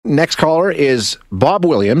next caller is Bob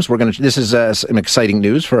Williams. This is some exciting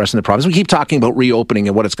news for us in the province. We keep talking about reopening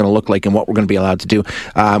and what it's going to look like and what we're going to be allowed to do.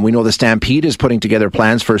 We know the Stampede is putting together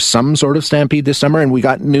plans for some sort of Stampede this summer, and we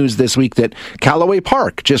got news this week that Callaway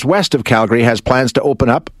Park, just west of Calgary, has plans to open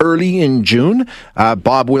up early in June.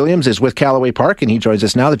 Bob Williams is with Callaway Park, and he joins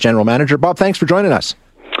us now, the general manager. Bob, thanks for joining us.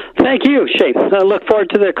 Thank you, Shane. I look forward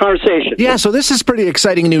to the conversation. Yeah, so this is pretty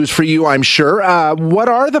exciting news for you, I'm sure. What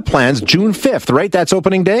are the plans? June 5th, right? That's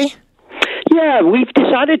opening day? Yeah, we've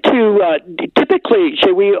decided to, typically,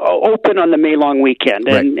 we open on the May long weekend,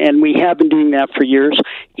 and we have been doing that for years.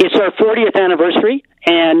 It's our 40th anniversary,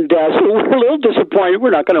 and so we're a little disappointed.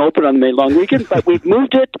 We're not going to open on the May long weekend, but we've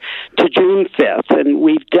moved it to June 5th, and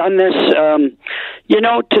we've done this,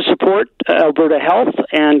 to support Alberta Health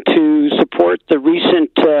and to support the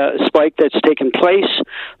recent spike that's taken place,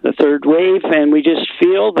 the third wave, and we just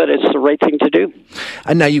feel that it's the right thing to do.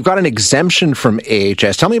 And now you've got an exemption from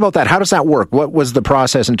AHS. Tell me about that. How does that work? What was the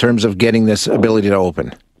process in terms of getting this ability to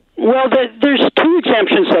open? Well, there's two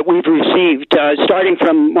exemptions that we've received, starting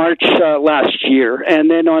from March last year,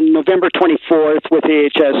 and then on November 24th with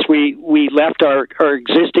AHS, we left our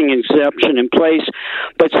existing exemption in place.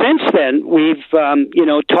 But since then, we've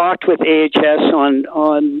talked with AHS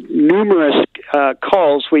on numerous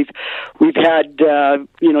calls. We've had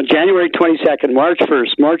January 22nd, March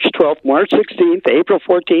 1st, March 12th, March 16th, April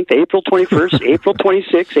 14th, April 21st, April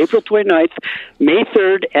 26th, April 29th, May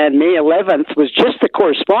 3rd, and May 11th was just the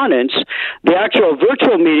correspondence. The actual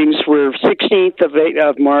virtual meetings were 16th of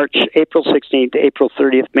March, April 16th, April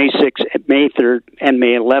 30th, May 6th, May 3rd, and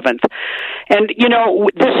May 11th. And,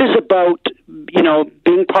 this is about,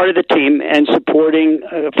 being part of the team and supporting,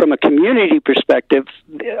 from a community perspective,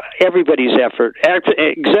 everybody's effort.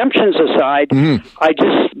 Exemptions aside, I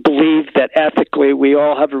just believe that ethically we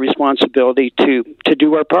all have a responsibility to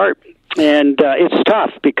do our part. And it's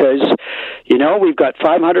tough because, we've got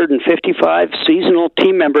 555 seasonal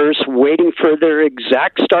team members waiting for their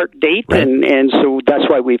exact start date, right. and so that's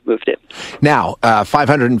why we've moved it. Now,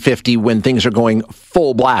 550 when things are going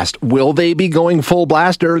full blast. Will they be going full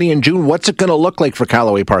blast early in June? What's it going to look like for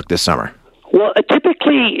Callaway Park this summer? Well,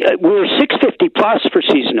 typically we're 650 plus for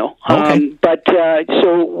seasonal. Okay.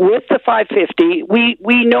 So with the 550,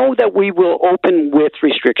 we know that we will open with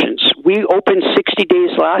restrictions. We opened 60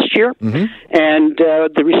 days last year, and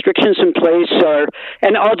the restrictions in place are,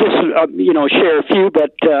 and I'll just share a few,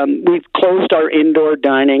 but we've closed our indoor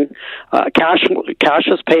dining,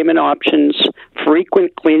 cashless payment options,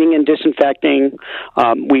 frequent cleaning and disinfecting.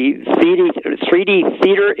 3D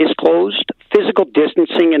theater is closed. Physical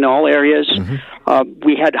distancing in all areas.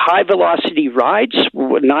 We had high-velocity rides,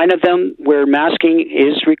 9 of them where masking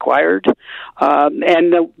is required,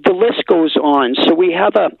 and the list goes on. So we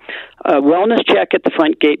have a wellness check at the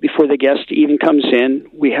front gate before the guest even comes in.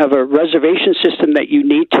 We have a reservation system that you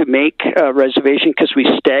need to make a reservation because we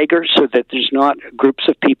stagger so that there's not groups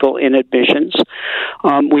of people in admissions.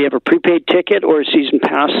 We have a prepaid ticket or a season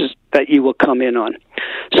pass that you will come in on.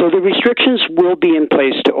 So the restrictions will be in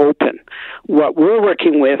place to open. What we're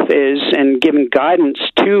working with is, and giving guidance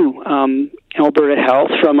to Alberta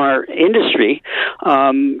Health from our industry,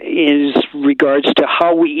 is regards to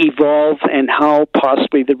how we evolve and how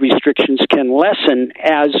possibly the restrictions can lessen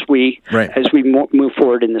as we move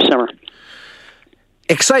forward in the summer.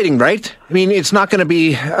 Exciting, right? I mean, it's not going to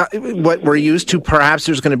be what we're used to. Perhaps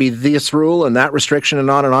there's going to be this rule and that restriction and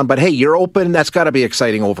on and on. But hey, you're open. That's got to be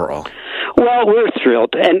exciting overall. Well, we're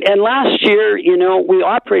thrilled. And last year, we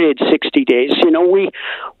operated 60 days.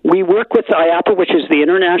 We work with IAPA, which is the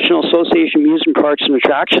International Association of Amusement Parks and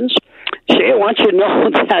Attractions. Shay, I want you to know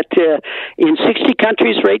that in 60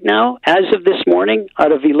 countries right now, as of this morning,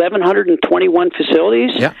 out of 1,121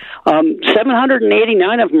 facilities,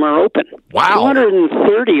 789 of them are open. Wow.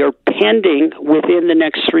 230 are pending within the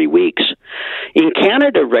next 3 weeks. In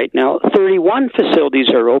Canada right now, 31 facilities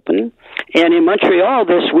are open. And in Montreal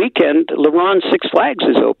this weekend, LeBron Six Flags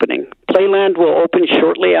is opening. Playland will open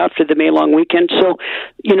shortly after the May long weekend. So,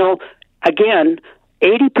 again,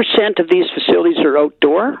 80% of these facilities are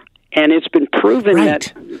outdoor. And it's been proven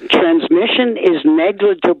that transmission is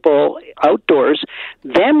negligible outdoors.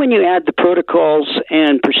 Then when you add the protocols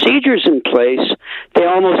and procedures in place, they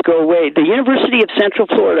almost go away. The University of Central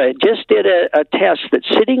Florida just did a test that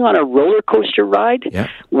sitting on a roller coaster ride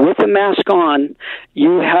with a mask on,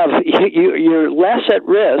 you're less at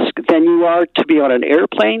risk than you are to be on an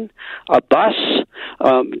airplane, a bus,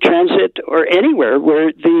 transit, or anywhere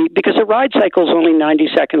because the ride cycle is only 90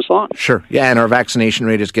 seconds long. Sure. Yeah, and our vaccination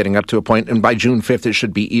rate is getting up to a point, and by June 5th it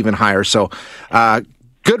should be even higher. So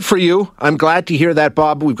Good for you. I'm glad to hear that,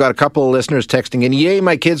 Bob. We've got a couple of listeners texting in. Yay,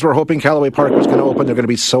 my kids were hoping Callaway Park was going to open. They're going to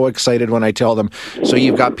be so excited when I tell them. So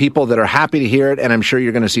you've got people that are happy to hear it, and I'm sure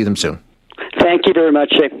you're going to see them soon. Thank you very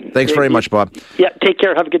much, Shay. Thanks very much, Bob. Yeah, take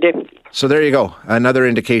care. Have a good day. So there you go. Another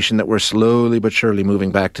indication that we're slowly but surely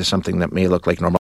moving back to something that may look like normal.